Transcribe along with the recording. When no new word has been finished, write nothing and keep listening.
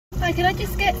Hi, can I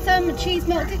just get some cheese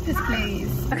melt dippers,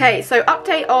 please? Okay, so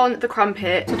update on the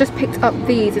crumpet. So I just picked up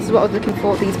these. This is what I was looking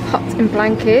for, these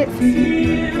pupsinblankets.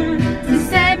 To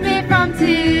save me from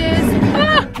tears.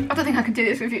 I don't think I can do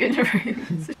this with you in the room.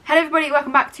 Hello everybody,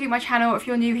 welcome back to my channel. If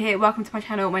you're new here, welcome to my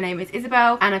channel. My name is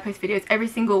Isabel and I post videos every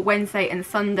single Wednesday and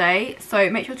Sunday. So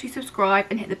make sure to subscribe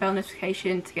and hit the bell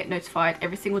notification to get notified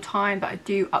every single time that I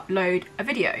do upload a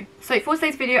video. So for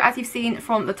today's video, as you've seen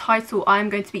from the title, I'm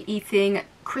going to be eating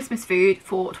Christmas food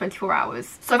for 24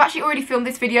 hours. So I've actually already filmed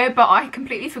this video, but I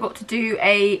completely forgot to do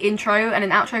a intro and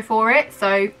an outro for it.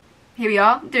 So here we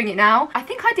are, doing it now. I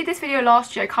think I did this video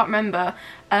last year, I can't remember.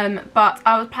 But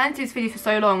I was planning to do this video for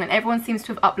so long and everyone seems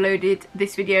to have uploaded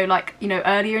this video like, you know,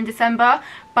 earlier in December.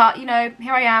 But, you know,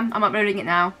 here I am, I'm uploading it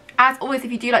now. As always,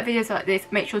 if you do like videos like this,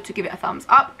 make sure to give it a thumbs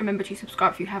up. Remember to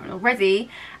subscribe if you haven't already.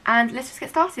 And let's just get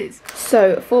started.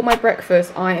 So for my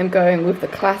breakfast, I am going with the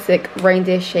classic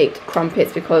reindeer shaped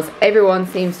crumpets because everyone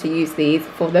seems to use these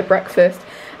for their breakfast.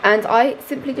 And I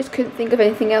simply just couldn't think of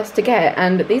anything else to get.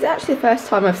 And these are actually the first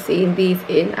time I've seen these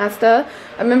in Asda.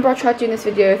 I remember I tried doing this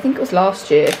video, I think it was last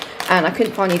year, and I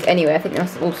couldn't find these anywhere. I think they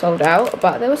must have all sold out,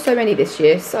 but there were so many this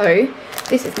year. So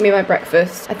this is gonna be my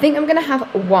breakfast. I think I'm gonna have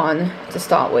one to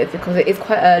start with because it is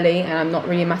quite early and I'm not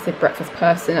really a massive breakfast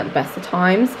person at the best of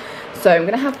times. So I'm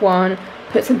gonna have one,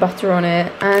 put some butter on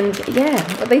it, and yeah,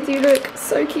 but they do look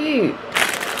so cute.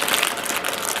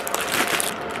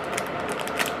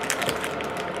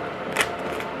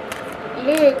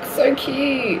 Look, so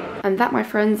cute. And that, my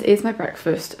friends, is my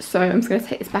breakfast. So I'm just going to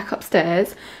take this back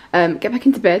upstairs, get back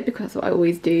into bed because that's what I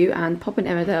always do, and pop an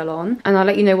Emmerdale on, and I'll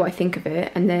let you know what I think of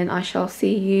it, and then I shall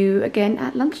see you again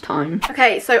at lunchtime.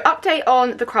 Okay, so update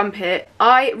on the crumpet.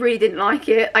 I really didn't like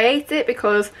it. I ate it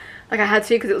because like I had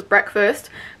to because it was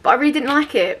breakfast, but I really didn't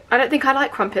like it. I don't think I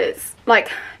like crumpets. Like,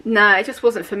 nah, it just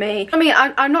wasn't for me. I mean,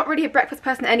 I'm not really a breakfast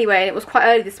person anyway, and it was quite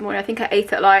early this morning. I think I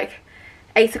ate at like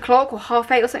 8 o'clock or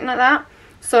 8:30 or something like that.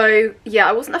 So yeah,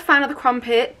 I wasn't a fan of the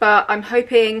crumpet, but I'm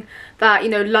hoping that, you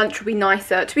know, lunch will be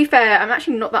nicer. To be fair, I'm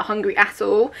actually not that hungry at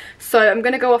all, so I'm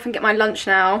gonna go off and get my lunch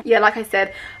now. Yeah, like I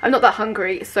said, I'm not that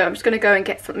hungry, so I'm just gonna go and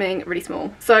get something really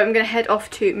small. So I'm gonna head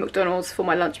off to McDonald's for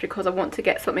my lunch because I want to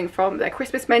get something from their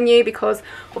Christmas menu, because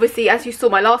obviously, as you saw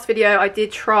my last video, I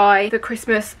did try the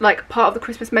Christmas, like part of the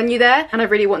Christmas menu there, and I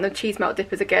really want the cheese melt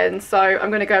dippers again, so I'm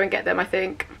gonna go and get them, I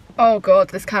think. Oh god,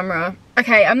 this camera.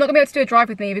 Okay, I'm not gonna be able to do a drive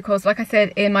with me because, like I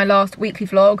said in my last weekly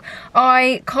vlog,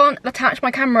 I can't attach my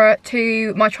camera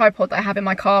to my tripod that I have in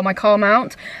my car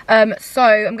mount. So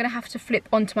I'm gonna have to flip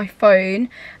onto my phone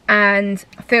and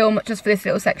film just for this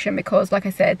little section because, like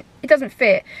I said, it doesn't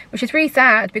fit, which is really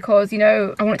sad because, you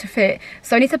know, I want it to fit.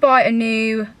 So I need to buy a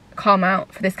new car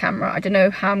mount for this camera. I don't know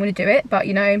how I'm gonna do it, but,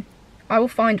 you know, I will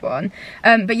find one.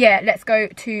 But yeah, let's go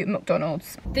to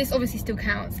McDonald's. This obviously still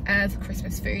counts as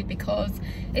Christmas food because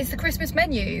it's the Christmas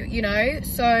menu, you know,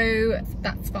 so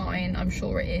that's fine, I'm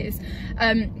sure it is.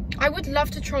 I would love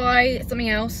to try something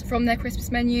else from their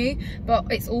Christmas menu,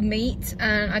 but it's all meat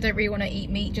and I don't really want to eat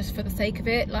meat just for the sake of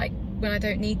it, like when I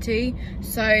don't need to.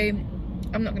 So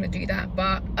I'm not going to do that,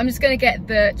 but I'm just going to get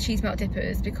the cheese melt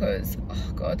dippers because,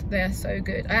 oh god, they're so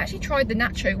good. I actually tried the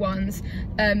nacho ones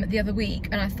the other week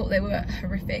and I thought they were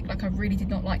horrific. Like, I really did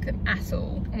not like them at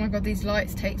all. Oh my god, these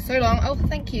lights take so long. Oh,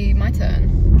 thank you, my turn.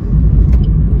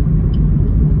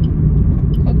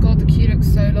 Oh god, the queue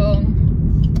looks so long.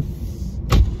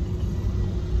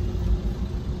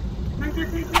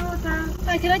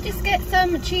 Hi, can I just get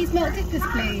some cheese melt dippers,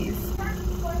 please?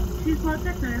 Cheese melt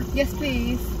dippers? Yes,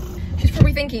 please. She's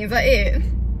probably thinking, is that it?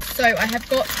 So I have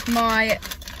got my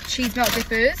cheese melt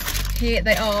dippers. Here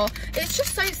they are. It's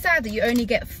just so sad that you only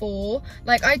get 4.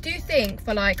 Like, I do think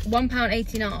for like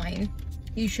 £1.89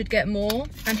 you should get more.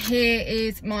 And here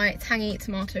is my tangy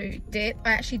tomato dip.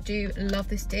 I actually do love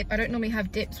this dip. I don't normally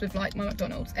have dips with like my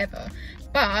McDonald's ever,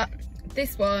 but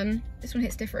this one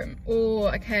hits different. Oh,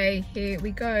 okay, here we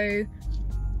go.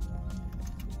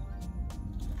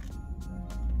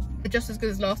 They're just as good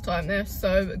as last time. They're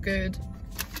so good.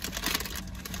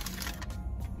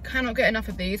 Cannot get enough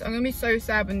of these. I'm gonna be so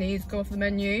sad when these go off the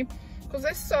menu because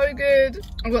they're so good.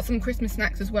 I've got some Christmas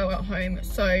snacks as well at home,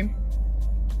 so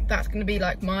that's gonna be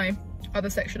like my other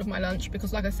section of my lunch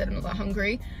because, like I said, I'm not that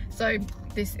hungry, so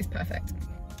this is perfect.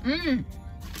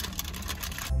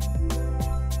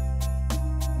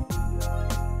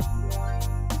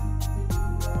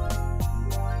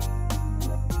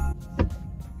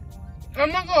 Oh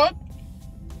my god,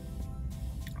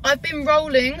 I've been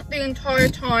rolling the entire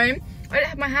time. I didn't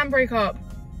have my handbrake up.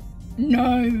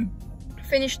 No.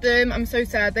 finished them. I'm so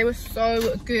sad. They were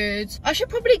so good. I should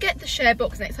probably get the share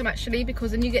box next time actually,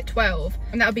 because then you get 12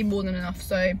 and that would be more than enough.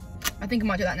 So I think I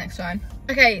might do that next time.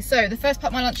 Okay, so the first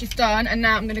part of my lunch is done and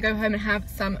now I'm gonna go home and have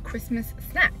some Christmas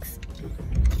snacks.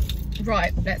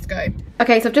 Right, let's go.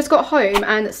 Okay, so I've just got home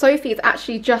and Sophie's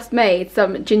actually just made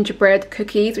some gingerbread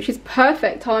cookies, which is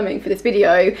perfect timing for this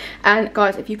video. And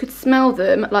guys, if you could smell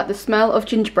them, like the smell of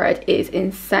gingerbread is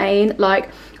insane.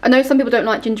 Like, I know some people don't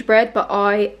like gingerbread, but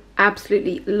I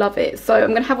absolutely love it. So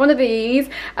I'm gonna have one of these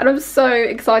and I'm so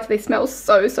excited. They smell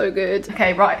so, so good.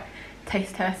 Okay, right,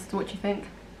 taste test. What do you think?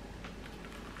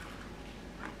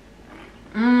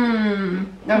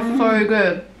 They're so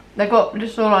good. They've got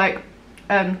little like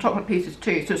chocolate pieces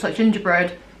too, so it's like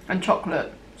gingerbread and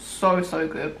chocolate. So, so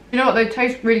good. You know what, they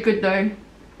taste really good though,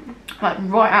 like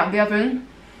right out of the oven.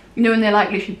 You know when they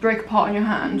like literally break apart in your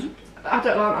hand? I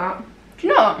don't like that. Do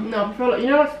you not? No, I prefer like, you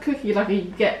know, like a cookie like you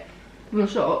get from the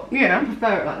shop? Yeah. I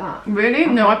prefer it like that. Really?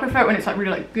 No, I prefer it when it's like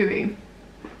really like gooey.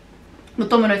 The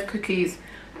Domino's cookies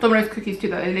do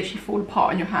that, they literally fall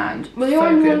apart in your hand. Well, the so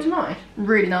orange good. one's nice.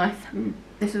 Really nice.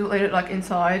 This is what they look like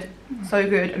inside. So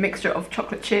good. A mixture of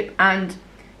chocolate chip and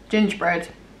gingerbread.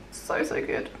 So, so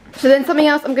good. So then something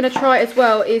else I'm going to try as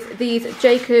well is these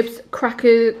Jacob's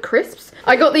Cracker Crisps.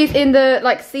 I got these in the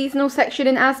like seasonal section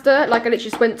in Asda. Like I literally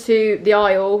just went to the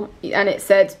aisle and it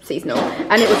said seasonal.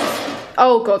 And it was...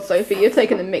 Oh god, Sophie, you're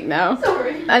taking the mick now.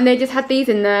 Sorry. And they just had these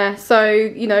in there. So,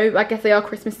 you know, I guess they are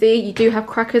Christmassy. You do have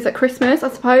crackers at Christmas, I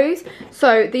suppose.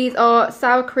 So these are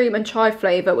sour cream and chive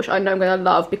flavour, which I know I'm going to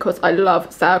love because I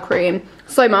love sour cream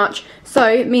so much.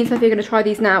 So me and Sophie are going to try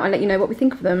these now and let you know what we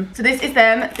think of them. So this is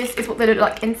them. This is what they look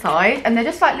like inside. And they're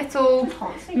just like little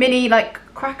mini like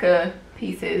cracker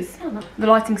pieces. The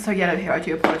lighting's so yellow here, I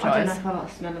do apologise. I don't know if I like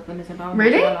the smell of them, Isabel.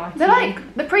 Really? They're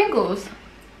like the Pringles.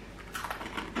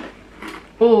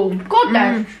 Oh, God,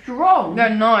 they're strong.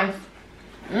 They're nice.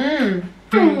 Do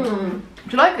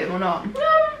you like it or not?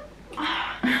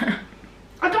 I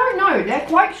don't know.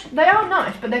 They are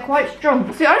nice, but they're quite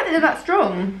strong. See, I don't think they're that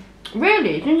strong.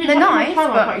 Really? They're nice,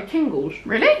 but like tingles.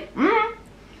 Really?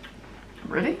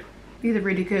 Really? These are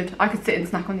really good. I could sit and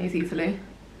snack on these easily.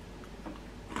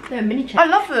 They're mini chips. I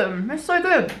love them. They're so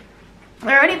good.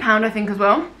 They're only £1, I think, as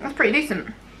well. That's pretty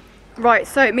decent. Right,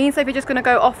 so me and Sophie are just going to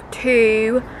go off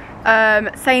to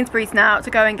Sainsbury's now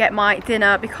to go and get my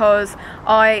dinner because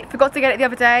I forgot to get it the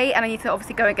other day and I need to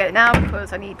obviously go and get it now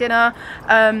because I need dinner.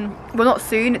 Well, not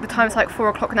soon. The time's like 4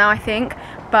 o'clock now, I think,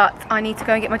 but I need to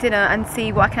go and get my dinner and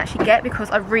see what I can actually get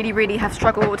because I really have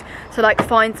struggled to like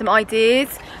find some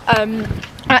ideas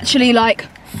actually like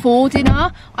for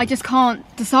dinner. I just can't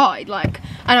decide, like,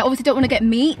 and I obviously don't want to get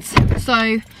meat,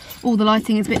 so all the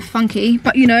lighting is a bit funky,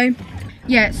 but you know,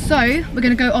 yeah. So we're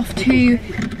gonna go off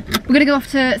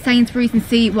to Sainsbury's and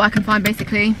see what I can find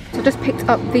basically. So I just picked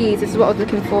up these. This is what I was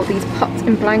looking for, these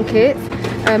pupsinblankets.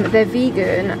 They're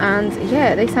vegan and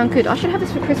yeah, they sound good. I should have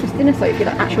this for Christmas dinner, Sophie,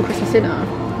 like actual Christmas dinner.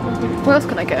 What else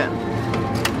can I get?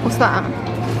 What's that?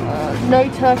 No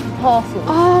turkey parcel.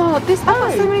 Oh, I've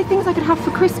got so many things I could have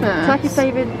for Christmas. Turkey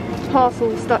flavoured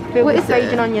parcel stuck filled with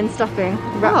sage and onion stuffing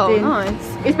wrapped in.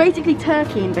 Nice. It's basically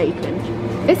turkey and bacon.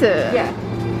 Is it? Yeah.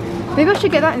 Maybe I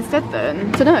should get that instead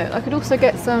then. I don't know, I could also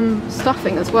get some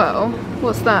stuffing as well.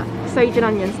 What's that? Sage and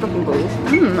onion stuffing balls.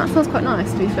 That sounds quite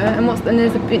nice to be fair. And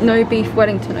there's a bit no beef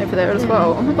Wellington over there as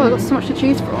well. Oh my god, I've got so much to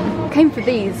choose from. I came for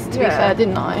these to be fair,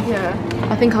 didn't I? Yeah.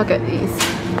 I think I'll get these.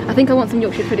 I think I want some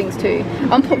Yorkshire puddings too.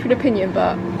 Unpopular opinion,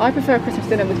 but I prefer a Christmas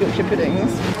dinner with Yorkshire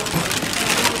puddings.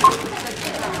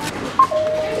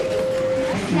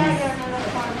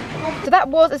 So that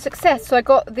was a success. So I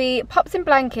got the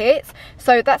pupsinblankets.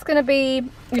 So that's going to be,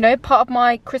 you know, part of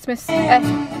my Christmas.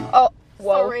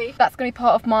 Sorry. That's going to be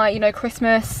part of my, you know,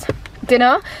 Christmas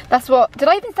dinner. That's what, did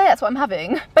I even say that's what I'm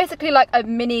having? Basically like a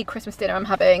mini Christmas dinner I'm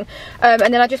having. And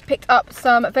then I just picked up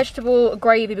some vegetable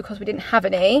gravy because we didn't have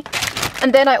any.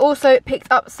 And then I also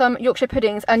picked up some Yorkshire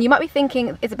puddings, and you might be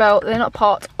thinking, Isabel, they're not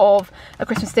part of a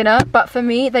Christmas dinner, but for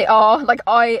me they are. Like,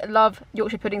 I love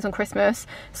Yorkshire puddings on Christmas,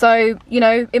 so you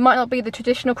know, it might not be the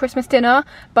traditional Christmas dinner,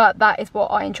 but that is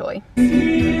what I enjoy.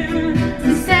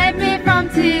 Save me from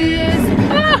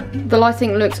tears. The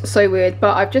lighting looks so weird,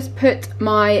 but I've just put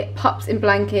my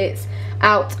pupsinblankets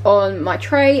out on my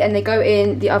tray and they go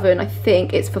in the oven. I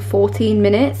think it's for 14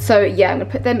 minutes. So yeah, I'm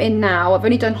gonna put them in now. I've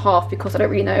only done half because I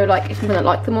don't really know like if I'm gonna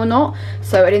like them or not,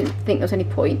 so I didn't think there was any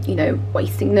point, you know,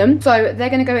 wasting them. So they're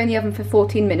gonna go in the oven for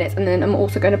 14 minutes, and then I'm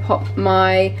also going to pop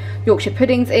my Yorkshire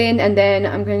puddings in, and then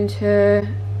I'm going to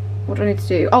what do I need to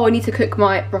do? Oh, I need to cook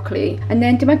my broccoli and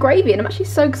then do my gravy, and I'm actually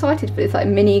so excited for this like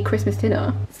mini Christmas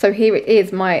dinner. So here it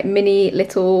is, my mini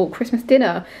little Christmas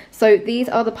dinner. So these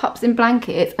are the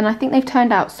pupsinblankets, and I think they've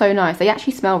turned out so nice. They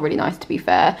actually smell really nice, to be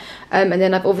fair. And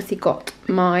then I've obviously got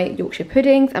my Yorkshire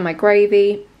puddings and my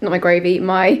gravy, not my gravy,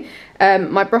 my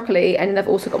broccoli, and then I've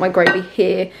also got my gravy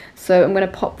here. So I'm going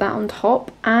to pop that on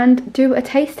top and do a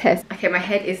taste test. Okay, my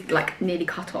head is like nearly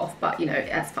cut off, but you know,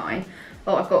 that's fine.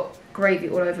 Oh, I've got gravy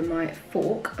all over my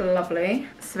fork, lovely.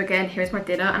 So again, here's my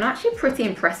dinner, and I'm actually pretty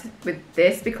impressed with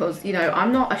this because, you know,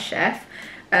 I'm not a chef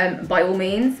by all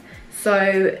means.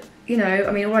 So, you know,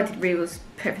 I mean, all I did really was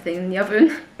put everything in the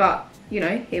oven, but you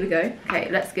know, here we go.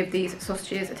 Okay, let's give these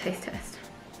sausages a taste test.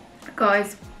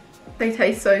 Guys, they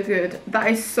taste so good. That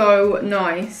is so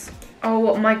nice.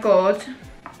 Oh my god,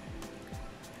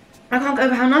 I can't get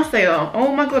over how nice they are.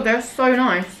 Oh my god, they're so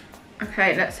nice.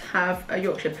 Okay, let's have a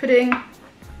Yorkshire pudding.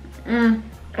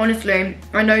 Honestly,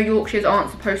 I know Yorkshires aren't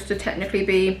supposed to technically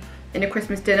be in a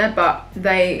Christmas dinner, but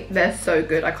they're so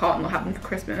good. I can't not have them for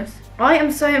Christmas. I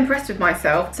am so impressed with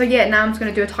myself. So yeah, now I'm just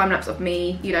going to do a time lapse of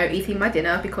me, you know, eating my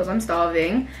dinner because I'm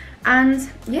starving. And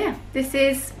yeah, this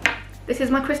is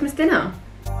my Christmas dinner.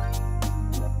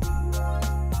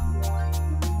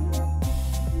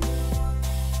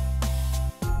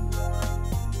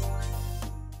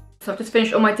 So I've just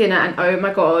finished all my dinner, and oh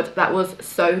my god, that was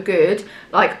so good.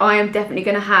 Like, I am definitely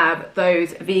going to have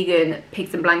those vegan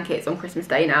pigs and blankets on Christmas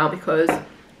Day now because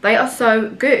they are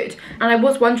so good. And I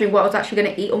was wondering what I was actually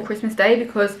going to eat on Christmas Day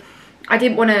because I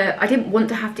didn't want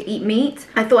to have to eat meat.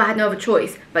 I thought I had no other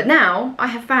choice, but now I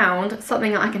have found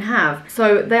something that I can have.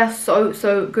 So they are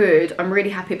so good. I'm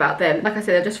really happy about them. Like I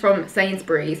said, they're just from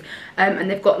Sainsbury's, and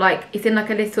they've got like, it's in like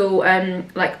a little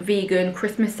like vegan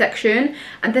Christmas section,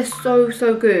 and they're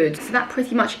so good. So that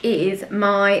pretty much is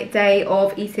my day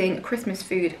of eating Christmas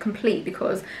food complete,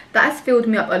 because that has filled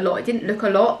me up a lot. It didn't look a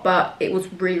lot, but it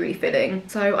was really filling.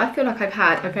 So I feel like I've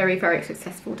had a very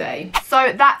successful day.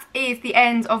 So that is the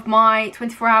end of my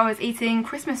 24 hours eating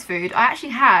Christmas food. I actually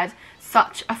had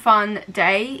such a fun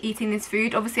day eating this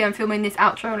food. Obviously I'm filming this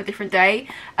outro on a different day,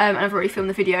 and I've already filmed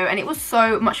the video, and it was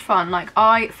so much fun. Like,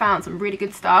 I found some really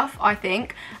good stuff, I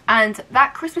think, and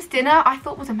that Christmas dinner I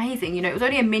thought was amazing. You know, it was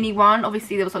only a mini one.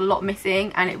 Obviously there was a lot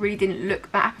missing and it really didn't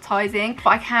look that appetizing, but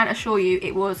I can assure you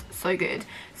it was so good.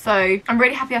 So I'm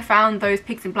really happy I found those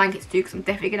pigs and blankets too, because I'm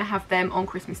definitely going to have them on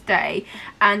Christmas Day.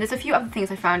 And there's a few other things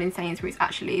I found in Sainsbury's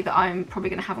actually that I'm probably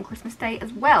going to have on Christmas Day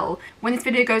as well. When this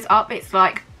video goes up, it's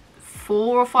like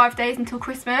 4 or 5 days until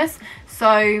Christmas,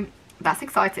 so that's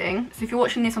exciting. So if you're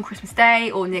watching this on Christmas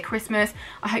Day or near Christmas,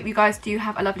 I hope you guys do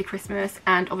have a lovely Christmas.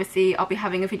 And obviously I'll be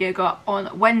having a video go up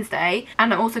on Wednesday,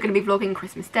 and I'm also going to be vlogging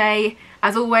Christmas Day.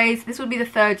 As always, this will be the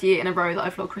 3rd year in a row that I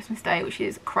vlog Christmas Day, which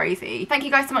is crazy. Thank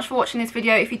you guys so much for watching this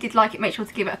video. If you did like it, make sure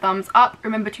to give it a thumbs up.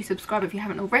 Remember to subscribe if you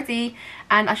haven't already,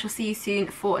 and I shall see you soon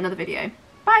for another video.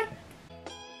 Bye!